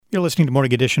You're listening to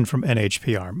Morning Edition from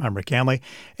NHPR. I'm Rick Gamley,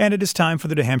 and it is time for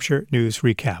the New Hampshire News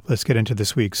Recap. Let's get into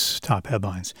this week's top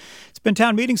headlines. It's been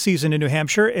town meeting season in New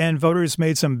Hampshire, and voters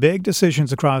made some big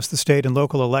decisions across the state and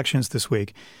local elections this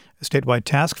week. A statewide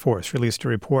task force released a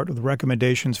report with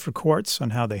recommendations for courts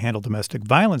on how they handle domestic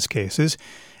violence cases,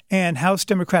 and House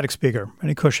Democratic Speaker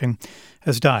Rennie Cushing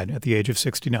has died at the age of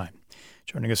 69.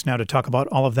 Joining us now to talk about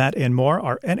all of that and more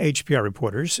are NHPR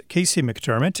reporters Casey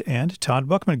McDermott and Todd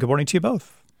Bookman. Good morning to you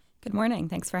both. Good morning.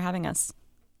 Thanks for having us.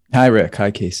 Hi, Rick. Hi,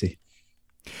 Casey.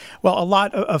 Well, a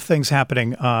lot of things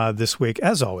happening this week.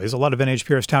 As always, a lot of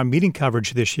NHPR's town meeting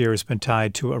coverage this year has been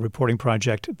tied to a reporting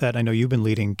project that I know you've been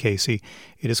leading, Casey.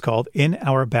 It is called In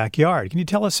Our Backyard. Can you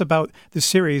tell us about the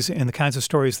series and the kinds of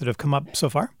stories that have come up so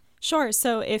far? Sure.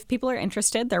 So if people are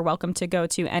interested, they're welcome to go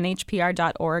to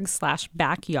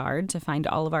nhpr.org/backyard to find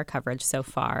all of our coverage so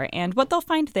far. And what they'll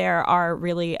find there are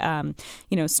really,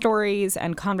 stories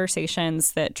and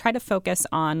conversations that try to focus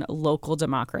on local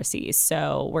democracies.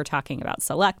 So we're talking about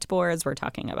select boards. We're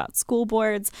talking about school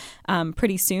boards.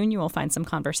 Pretty soon you will find some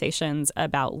conversations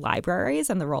about libraries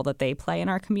and the role that they play in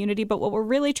our community. But what we're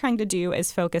really trying to do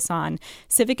is focus on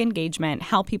civic engagement,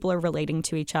 how people are relating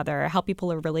to each other, how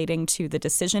people are relating to the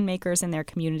decision makers in their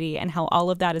community, and how all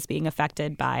of that is being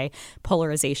affected by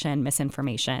polarization,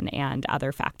 misinformation, and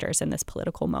other factors in this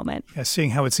political moment. Yeah, seeing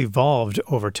how it's evolved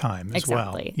over time as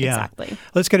well. Exactly.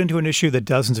 Let's get into an issue that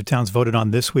dozens of towns voted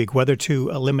on this week, whether to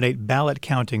eliminate ballot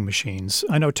counting machines.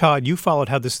 I know, Todd, you followed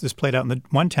how this played out in the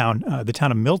one town, the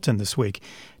town of Milton this week.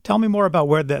 Tell me more about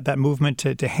where that movement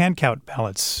to hand count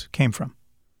ballots came from.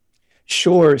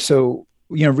 Sure. So,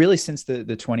 really since the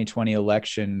 2020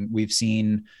 election, we've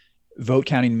seen vote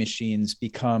counting machines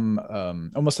become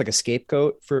almost like a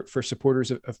scapegoat for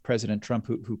supporters of President Trump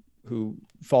who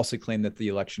falsely claimed that the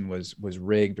election was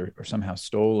rigged or somehow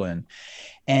stolen.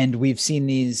 And we've seen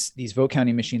these vote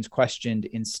counting machines questioned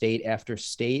in state after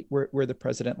state where the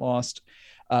president lost.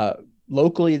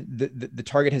 Locally, the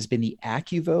target has been the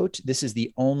AccuVote. This is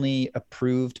the only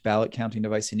approved ballot counting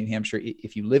device in New Hampshire.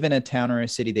 If you live in a town or a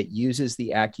city that uses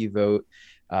the AccuVote,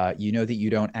 you know that you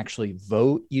don't actually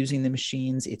vote using the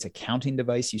machines. It's a counting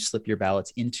device. You slip your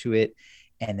ballots into it,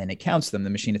 and then it counts them. The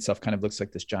machine itself kind of looks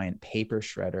like this giant paper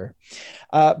shredder.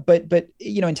 But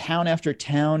in town after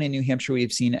town in New Hampshire,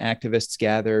 we've seen activists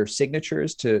gather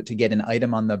signatures to get an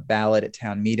item on the ballot at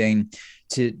town meeting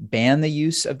to ban the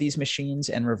use of these machines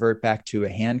and revert back to a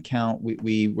hand count.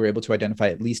 We were able to identify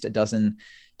at least a dozen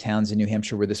towns in New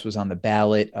Hampshire where this was on the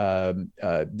ballot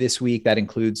this week. That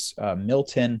includes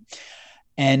Milton.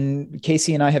 And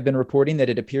Casey and I have been reporting that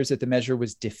it appears that the measure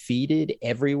was defeated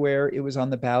everywhere it was on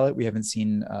the ballot. We haven't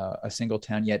seen a single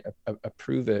town yet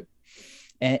approve it.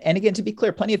 And again, to be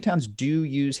clear, plenty of towns do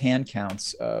use hand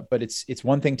counts, but it's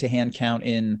one thing to hand count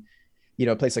in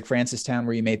a place like Francistown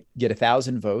where you may get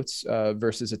 1,000 votes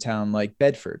versus a town like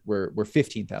Bedford where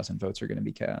 15,000 votes are going to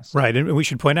be cast. Right. And we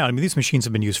should point out, these machines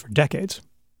have been used for decades.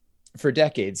 For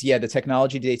decades. Yeah. The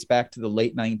technology dates back to the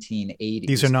late 1980s.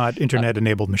 These are not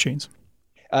internet-enabled machines.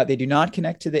 They do not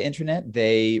connect to the internet.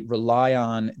 They rely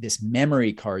on this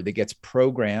memory card that gets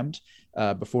programmed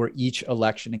before each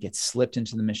election. It gets slipped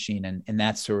into the machine, and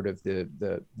that's sort of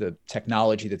the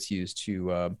technology that's used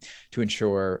to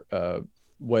ensure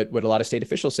what a lot of state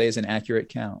officials say is an accurate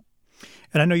count.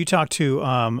 And I know you talked to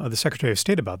the Secretary of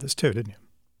State about this too, didn't you?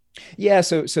 Yeah,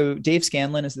 so Dave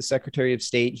Scanlon is the Secretary of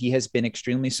State. He has been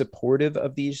extremely supportive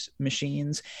of these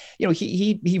machines.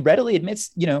 He readily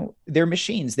admits, they're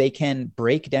machines. They can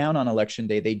break down on election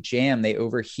day. They jam, they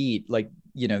overheat.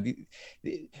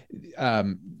 These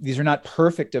are not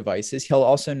perfect devices. He'll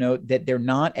also note that they're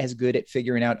not as good at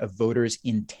figuring out a voter's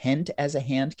intent as a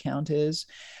hand count is.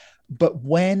 But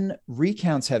when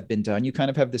recounts have been done, you kind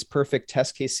of have this perfect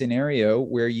test case scenario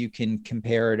where you can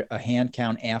compare a hand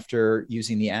count after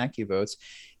using the AccuVotes.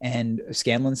 And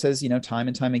Scanlon says, time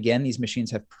and time again, these machines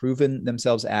have proven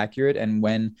themselves accurate. And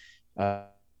when there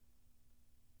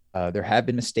have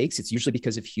been mistakes, it's usually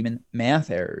because of human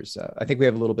math errors. I think we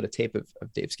have a little bit of tape of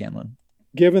Dave Scanlon.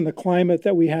 Given the climate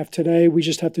that we have today, we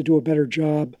just have to do a better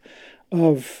job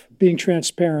of being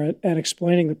transparent and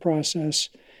explaining the process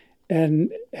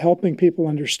and helping people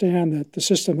understand that the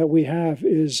system that we have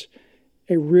is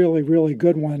a really, really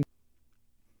good one.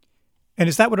 And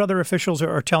is that what other officials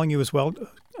are telling you as well,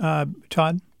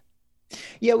 Todd?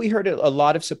 Yeah, we heard a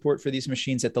lot of support for these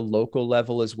machines at the local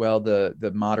level as well.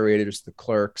 The moderators, the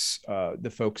clerks, the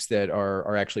folks that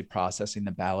are actually processing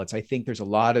the ballots. I think there's a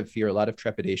lot of fear, a lot of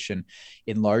trepidation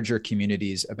in larger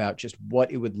communities about just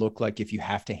what it would look like if you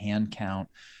have to hand count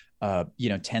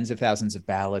tens of thousands of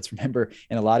ballots. Remember,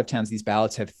 in a lot of towns, these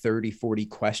ballots have 30, 40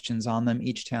 questions on them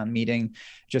each town meeting.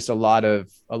 Just a lot of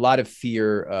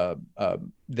fear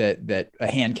that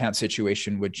a hand count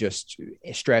situation would just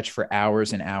stretch for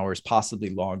hours and hours, possibly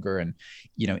longer. And,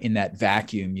 in that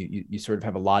vacuum, you sort of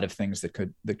have a lot of things that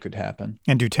could happen.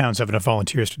 And do towns have enough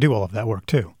volunteers to do all of that work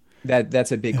too?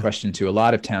 That's a big question too. A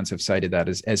lot of towns have cited that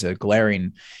as a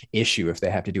glaring issue if they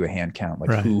have to do a hand count,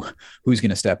 like right. who's going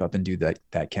to step up and do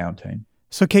that counting.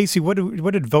 So, Casey, what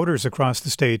did voters across the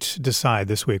state decide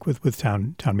this week with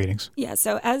town meetings? Yeah,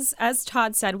 so as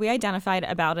Todd said, we identified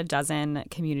about a dozen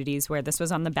communities where this was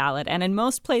on the ballot. And in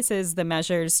most places, the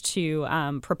measures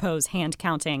to propose hand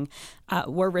counting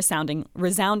were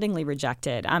resoundingly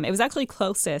rejected. It was actually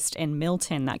closest in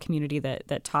Milton, that community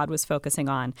that Todd was focusing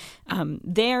on.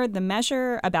 There, the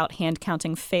measure about hand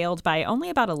counting failed by only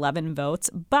about 11 votes.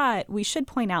 But we should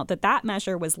point out that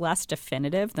measure was less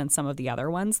definitive than some of the other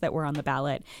ones that were on the ballot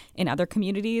in other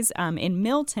communities. In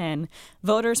Milton,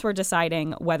 voters were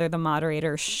deciding whether the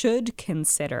moderator should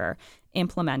consider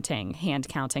implementing hand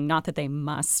counting, not that they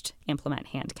must implement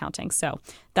hand counting. So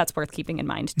that's worth keeping in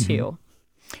mind, too. Mm-hmm.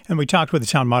 And we talked with the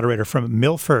town moderator from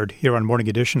Milford here on Morning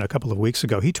Edition a couple of weeks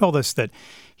ago. He told us that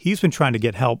he's been trying to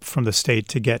get help from the state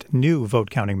to get new vote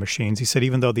counting machines. He said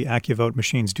even though the AccuVote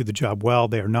machines do the job well,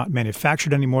 they are not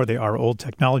manufactured anymore. They are old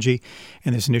technology.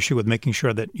 And there's an issue with making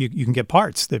sure that you can get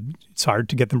parts. It's hard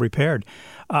to get them repaired.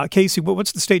 Casey,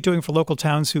 what's the state doing for local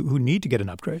towns who need to get an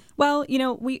upgrade? Well,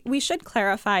 we should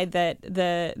clarify that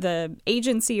the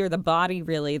agency or the body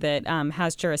really that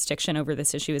has jurisdiction over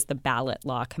this issue is the Ballot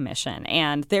Law Commission.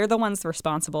 And they're the ones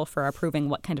responsible for approving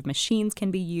what kind of machines can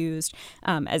be used.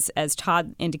 As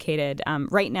Todd indicated,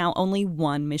 right now only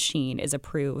one machine is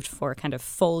approved for kind of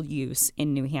full use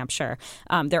in New Hampshire.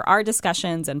 There are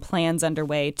discussions and plans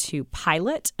underway to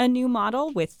pilot a new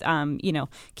model with,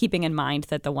 keeping in mind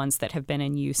that the ones that have been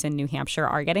in use in New Hampshire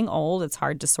are getting old. It's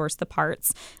hard to source the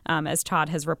parts, as Todd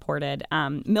has reported.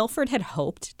 Milford had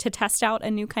hoped to test out a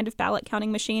new kind of ballot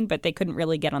counting machine, but they couldn't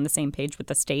really get on the same page with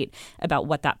the state about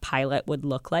what that pilot would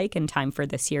look like in time for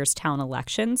this year's town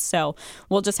elections. So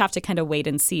we'll just have to kind of wait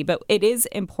and see. But it is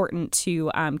important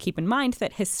to keep in mind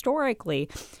that historically,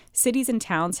 cities and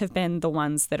towns have been the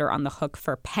ones that are on the hook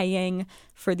for paying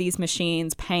for these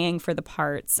machines, paying for the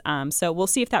parts. So we'll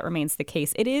see if that remains the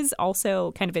case. It is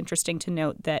also kind of interesting to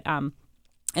note that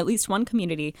at least one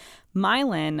community,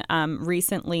 Milan,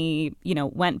 recently,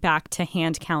 went back to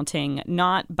hand counting,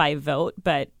 not by vote,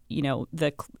 but,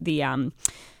 the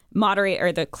moderator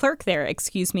or the clerk there,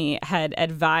 had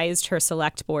advised her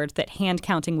select board that hand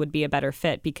counting would be a better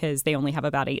fit because they only have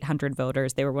about 800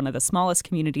 voters. They were one of the smallest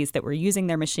communities that were using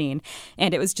their machine,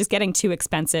 and it was just getting too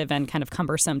expensive and kind of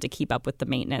cumbersome to keep up with the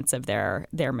maintenance of their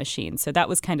machine. So that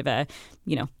was kind of a,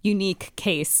 unique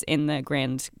case in the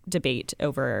grand debate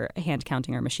over hand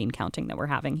counting or machine counting that we're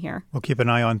having here. We'll keep an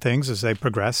eye on things as they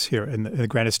progress here in the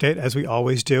Grand Estate, as we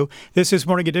always do. This is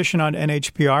Morning Edition on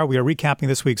NHPR. We are recapping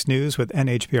this week's news with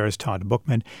NHPR's Todd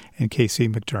Bookman and Casey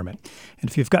McDermott. And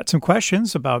if you've got some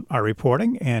questions about our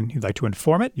reporting and you'd like to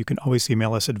inform it, you can always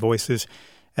email us at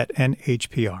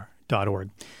voices@nhpr.org.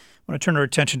 I want to turn our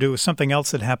attention to something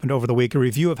else that happened over the week. A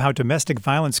review of how domestic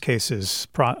violence cases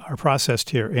are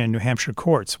processed here in New Hampshire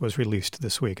courts was released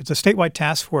this week. It's a statewide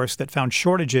task force that found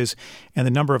shortages in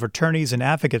the number of attorneys and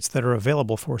advocates that are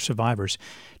available for survivors.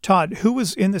 Todd, who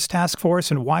was in this task force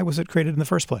and why was it created in the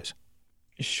first place?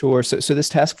 Sure. So this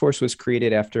task force was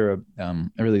created after a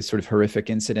really sort of horrific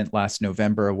incident last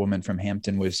November. A woman from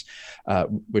Hampton was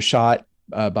shot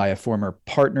by a former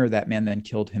partner. That man then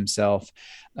killed himself.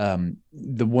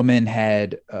 The woman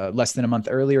had less than a month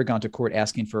earlier gone to court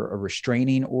asking for a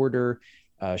restraining order.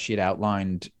 She had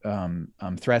outlined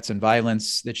threats and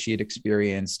violence that she had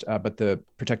experienced, but the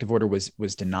protective order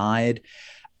was denied.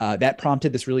 That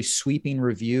prompted this really sweeping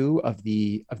review of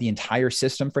the entire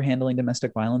system for handling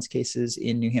domestic violence cases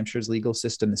in New Hampshire's legal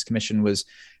system. This commission was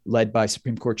led by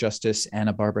Supreme Court Justice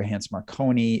Anna Barbara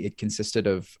Hance-Marconi. It consisted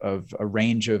of a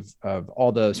range of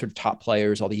all the sort of top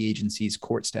players, all the agencies,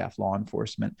 court staff, law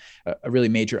enforcement, a really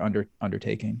major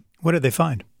undertaking. What did they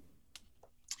find?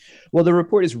 Well, the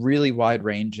report is really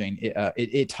wide-ranging.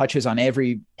 It touches on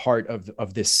every part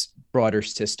of this broader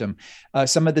system.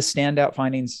 Some of the standout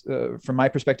findings, from my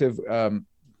perspective,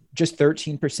 just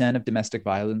 13% of domestic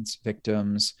violence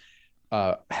victims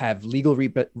have legal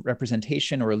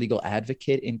representation or a legal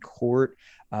advocate in court.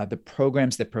 The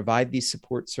programs that provide these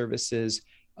support services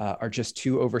are just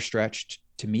too overstretched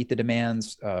to meet the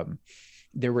demands.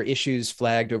 There were issues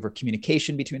flagged over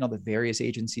communication between all the various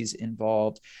agencies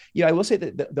involved. I will say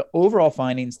that the overall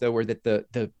findings, though, were that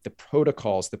the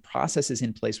protocols, the processes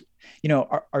in place,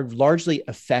 are largely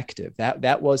effective.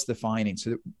 That was the finding.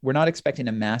 So we're not expecting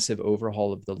a massive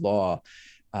overhaul of the law.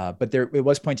 But it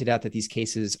was pointed out that these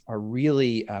cases are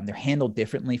really, they're handled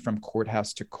differently from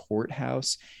courthouse to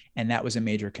courthouse. And that was a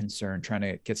major concern, trying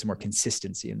to get some more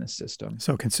consistency in the system.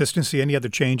 So consistency, any other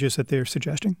changes that they're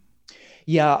suggesting?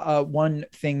 Yeah, one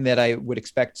thing that I would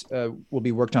expect will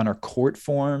be worked on are court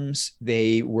forms.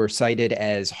 They were cited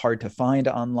as hard to find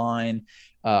online,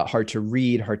 hard to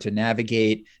read, hard to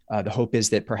navigate. The hope is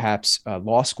that perhaps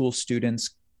law school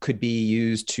students could be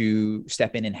used to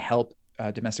step in and help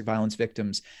domestic violence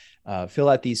victims fill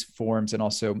out these forms and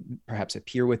also perhaps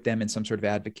appear with them in some sort of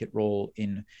advocate role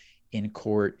in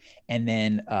court. And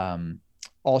then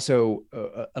also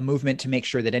a movement to make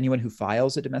sure that anyone who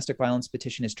files a domestic violence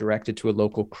petition is directed to a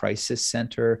local crisis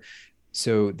center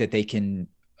so that they can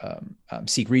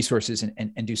seek resources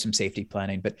and do some safety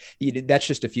planning. But that's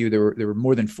just a few. There were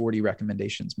more than 40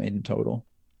 recommendations made in total.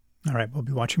 All right, we'll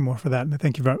be watching more for that. And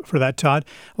thank you for that, Todd.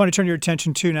 I want to turn your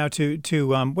attention now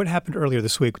to what happened earlier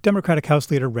this week. Democratic House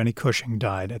Leader Rennie Cushing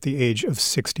died at the age of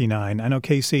 69. I know,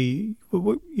 Casey,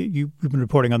 you've been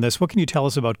reporting on this. What can you tell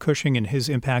us about Cushing and his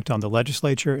impact on the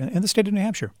legislature and the state of New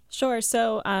Hampshire? Sure.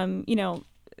 So,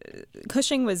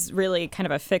 Cushing was really kind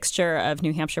of a fixture of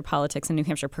New Hampshire politics and New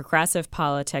Hampshire progressive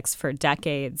politics for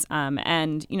decades.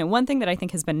 And one thing that I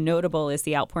think has been notable is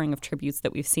the outpouring of tributes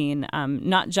that we've seen,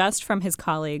 not just from his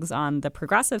colleagues on the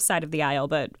progressive side of the aisle,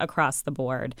 but across the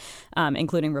board,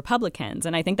 including Republicans.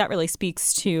 And I think that really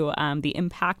speaks to the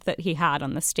impact that he had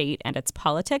on the state and its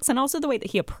politics, and also the way that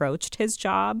he approached his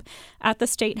job at the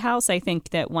State House. I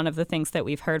think that one of the things that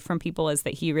we've heard from people is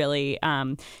that he really,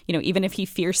 even if he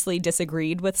fiercely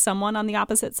disagreed with someone on the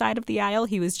opposite side of the aisle,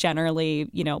 he was generally,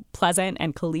 pleasant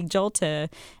and collegial to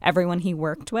everyone he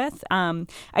worked with.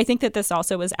 I think that this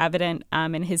also was evident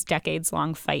in his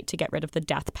decades-long fight to get rid of the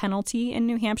death penalty in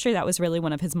New Hampshire. That was really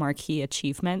one of his marquee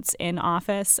achievements in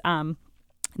office.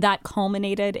 That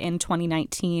culminated in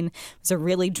 2019. It was a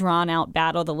really drawn-out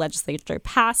battle. The legislature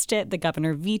passed it, the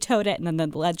governor vetoed it, and then the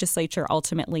legislature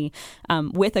ultimately,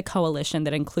 with a coalition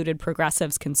that included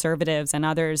progressives, conservatives, and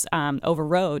others,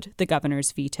 overrode the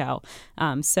governor's veto.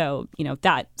 So,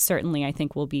 that certainly, I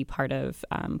think, will be part of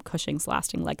Cushing's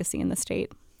lasting legacy in the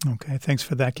state. Okay, thanks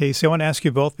for that, Casey. I want to ask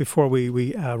you both before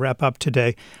we wrap up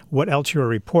today, what else you're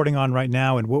reporting on right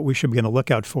now and what we should be on the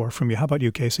lookout for from you. How about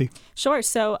you, Casey? Sure.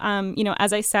 So,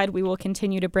 as I said, we will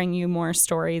continue to bring you more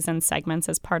stories and segments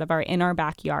as part of our In Our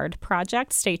Backyard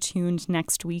project. Stay tuned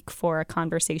next week for a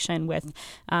conversation with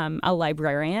a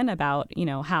librarian about,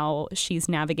 how she's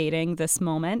navigating this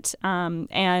moment.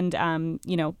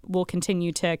 We'll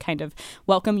continue to kind of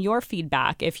welcome your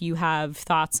feedback if you have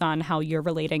thoughts on how you're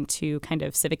relating to kind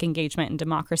of civic engagement and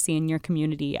democracy in your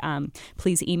community.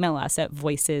 Please email us at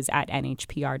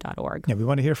voices@nhpr.org. Yeah, we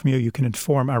want to hear from you. You can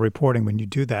inform our reporting when you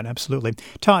do that. Absolutely.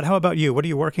 Todd, how about you? What are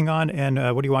you working on and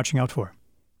what are you watching out for?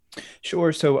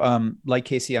 Sure. So like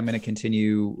Casey, I'm going to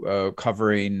continue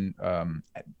covering,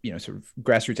 sort of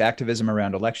grassroots activism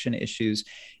around election issues.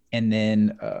 And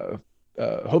then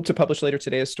hope to publish later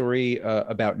today a story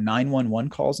about 911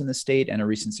 calls in the state and a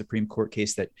recent Supreme Court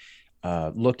case that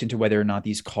looked into whether or not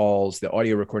these calls, the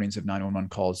audio recordings of 911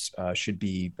 calls, should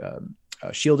be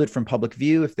shielded from public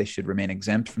view, if they should remain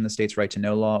exempt from the state's right to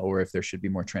know law, or if there should be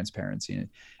more transparency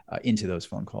into those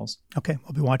phone calls. Okay,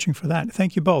 we'll be watching for that.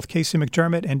 Thank you both, Casey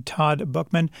McDermott and Todd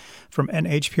Bookman from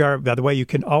NHPR. By the way, you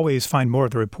can always find more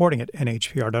of the reporting at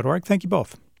nhpr.org. Thank you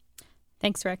both.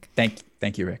 Thanks, Rick. Thank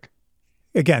you, Rick.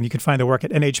 Again, you can find the work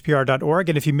at nhpr.org.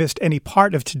 And if you missed any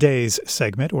part of today's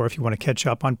segment, or if you want to catch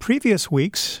up on previous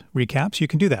week's recaps, you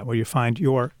can do that where you find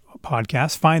your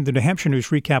podcast. Find the New Hampshire News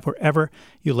Recap wherever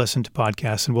you listen to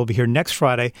podcasts. And we'll be here next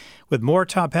Friday with more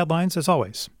top headlines as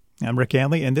always. I'm Rick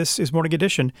Anley, and this is Morning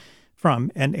Edition from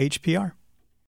NHPR.